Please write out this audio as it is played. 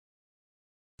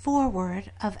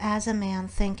Foreword of As A Man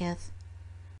Thinketh.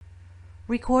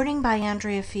 Recording by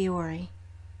Andrea Fiore.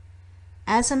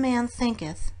 As a Man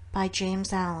Thinketh by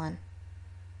James Allen.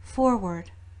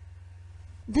 Foreword.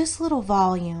 This little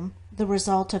volume, the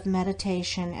result of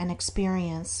meditation and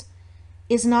experience,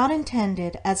 is not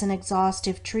intended as an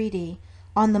exhaustive treatise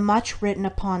on the much written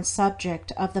upon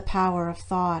subject of the power of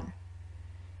thought.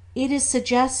 It is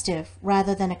suggestive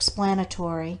rather than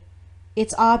explanatory,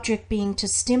 its object being to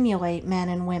stimulate men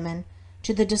and women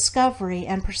to the discovery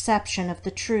and perception of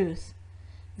the truth,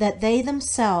 that they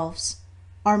themselves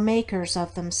are makers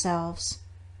of themselves.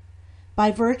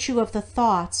 By virtue of the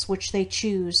thoughts which they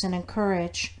choose and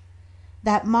encourage,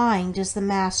 that mind is the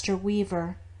master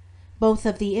weaver, both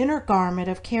of the inner garment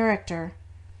of character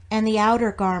and the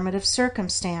outer garment of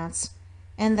circumstance,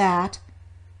 and that,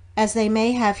 as they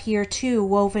may have hereto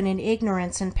woven in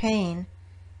ignorance and pain,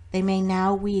 they may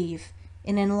now weave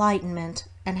in enlightenment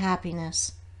and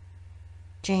happiness.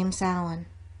 James Allen.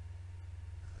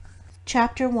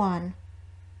 Chapter 1.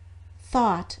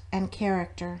 Thought and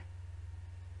Character.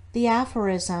 The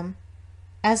aphorism,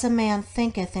 "As a man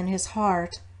thinketh in his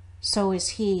heart, so is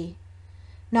he,"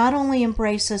 not only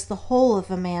embraces the whole of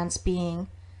a man's being,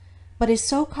 but is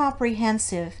so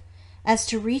comprehensive as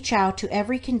to reach out to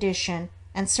every condition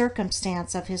and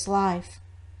circumstance of his life.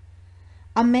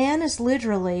 A man is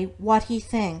literally what he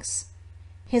thinks,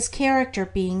 his character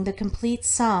being the complete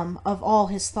sum of all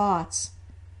his thoughts.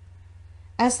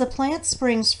 As the plant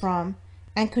springs from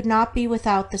and could not be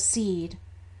without the seed,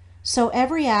 so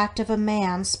every act of a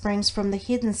man springs from the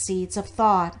hidden seeds of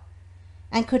thought,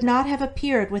 and could not have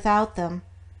appeared without them.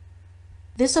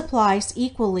 This applies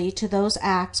equally to those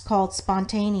acts called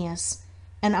spontaneous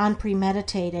and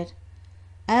unpremeditated,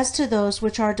 as to those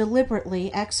which are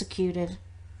deliberately executed.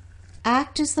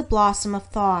 Act is the blossom of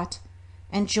thought,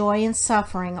 and joy and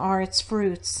suffering are its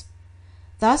fruits.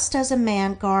 Thus does a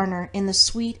man garner in the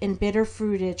sweet and bitter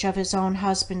fruitage of his own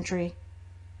husbandry.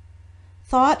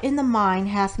 Thought in the mind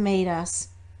hath made us.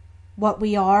 What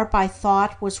we are by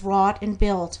thought was wrought and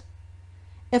built.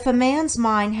 If a man's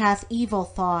mind hath evil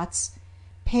thoughts,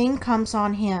 pain comes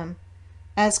on him,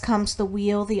 as comes the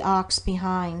wheel the ox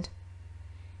behind.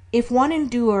 If one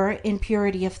endure in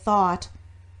purity of thought,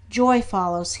 joy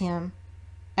follows him,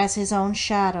 as his own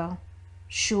shadow,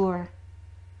 sure.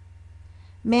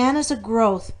 Man is a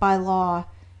growth by law,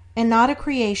 and not a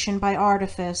creation by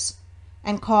artifice,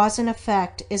 and cause and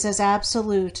effect is as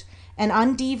absolute and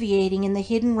undeviating in the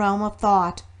hidden realm of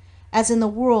thought as in the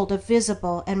world of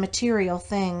visible and material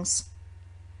things.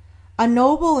 A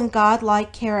noble and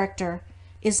godlike character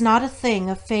is not a thing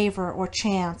of favor or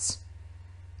chance,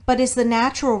 but is the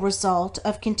natural result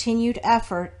of continued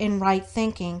effort in right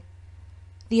thinking,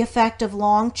 the effect of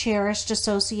long-cherished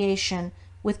association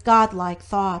with godlike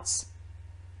thoughts.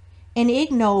 An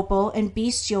ignoble and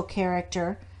bestial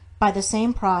character, by the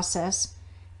same process,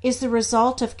 is the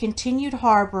result of continued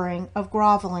harboring of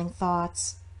groveling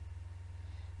thoughts.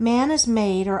 Man is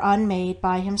made or unmade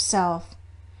by himself.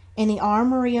 In the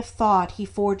armory of thought he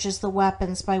forges the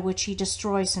weapons by which he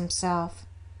destroys himself.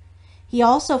 He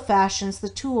also fashions the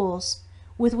tools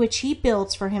with which he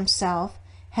builds for himself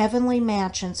heavenly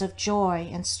mansions of joy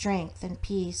and strength and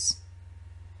peace.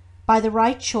 By the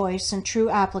right choice and true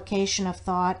application of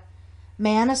thought,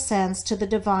 man ascends to the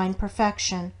divine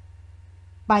perfection.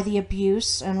 By the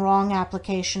abuse and wrong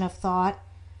application of thought,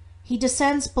 he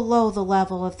descends below the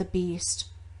level of the beast.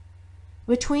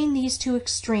 Between these two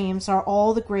extremes are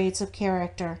all the grades of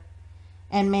character,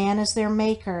 and man is their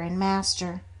maker and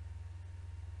master.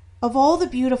 Of all the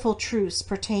beautiful truths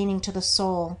pertaining to the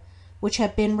soul, which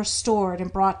have been restored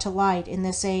and brought to light in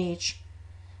this age,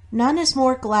 none is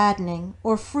more gladdening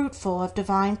or fruitful of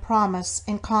divine promise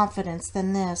and confidence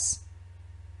than this,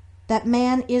 that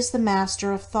man is the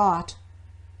master of thought,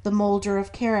 the molder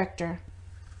of character,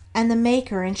 and the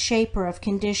maker and shaper of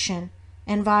condition,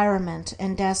 environment,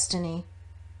 and destiny.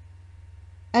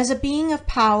 As a being of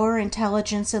power,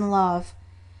 intelligence, and love,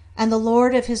 and the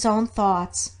lord of his own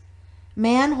thoughts,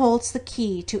 man holds the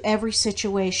key to every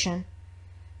situation,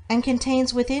 and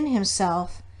contains within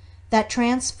himself that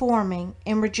transforming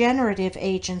and regenerative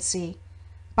agency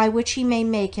by which he may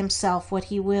make himself what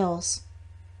he wills.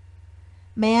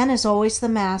 Man is always the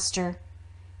master,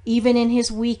 even in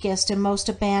his weakest and most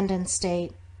abandoned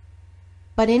state,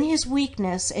 but in his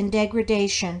weakness and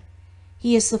degradation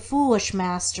he is the foolish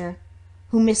master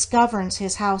who misgoverns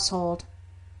his household.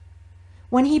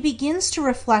 When he begins to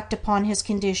reflect upon his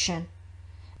condition,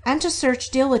 and to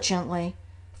search diligently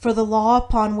for the law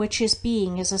upon which his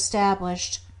being is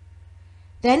established,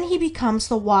 then he becomes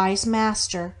the wise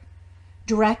master,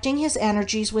 directing his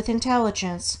energies with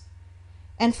intelligence,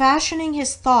 and fashioning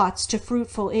his thoughts to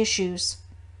fruitful issues.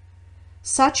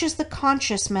 Such is the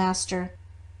conscious master,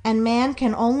 and man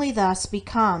can only thus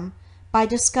become by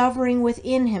discovering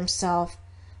within himself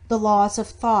the laws of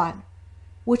thought,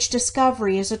 which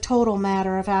discovery is a total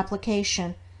matter of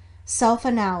application,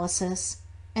 self-analysis,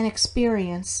 and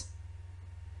experience.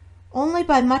 Only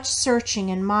by much searching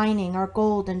and mining are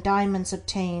gold and diamonds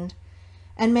obtained,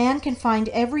 and man can find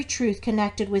every truth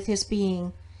connected with his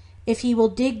being if he will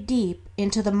dig deep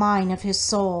into the mine of his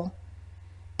soul,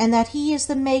 and that he is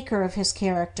the maker of his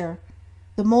character,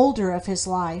 the moulder of his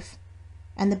life,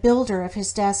 and the builder of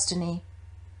his destiny,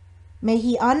 may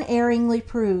he unerringly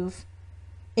prove,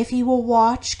 if he will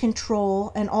watch,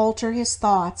 control, and alter his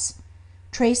thoughts,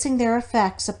 tracing their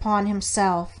effects upon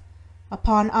himself,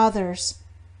 upon others,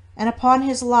 and upon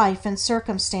his life and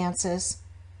circumstances,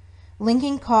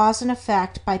 linking cause and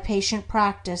effect by patient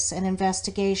practice and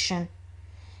investigation,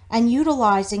 and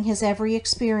utilizing his every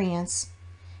experience,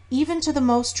 even to the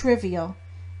most trivial,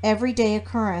 everyday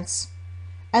occurrence,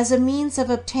 as a means of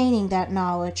obtaining that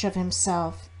knowledge of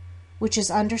himself which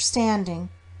is understanding,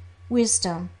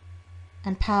 wisdom,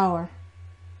 and power.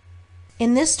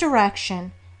 In this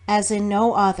direction, as in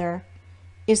no other,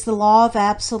 is the law of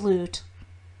absolute,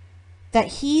 that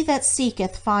he that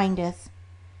seeketh findeth,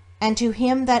 and to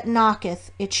him that knocketh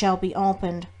it shall be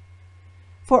opened.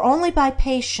 For only by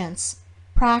patience,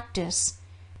 practice,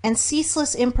 and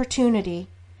ceaseless importunity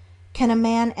can a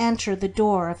man enter the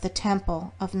door of the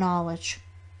temple of knowledge.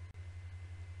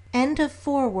 End of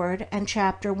foreword and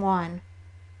chapter 1.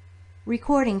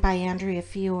 Recording by Andrea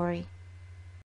Fiore.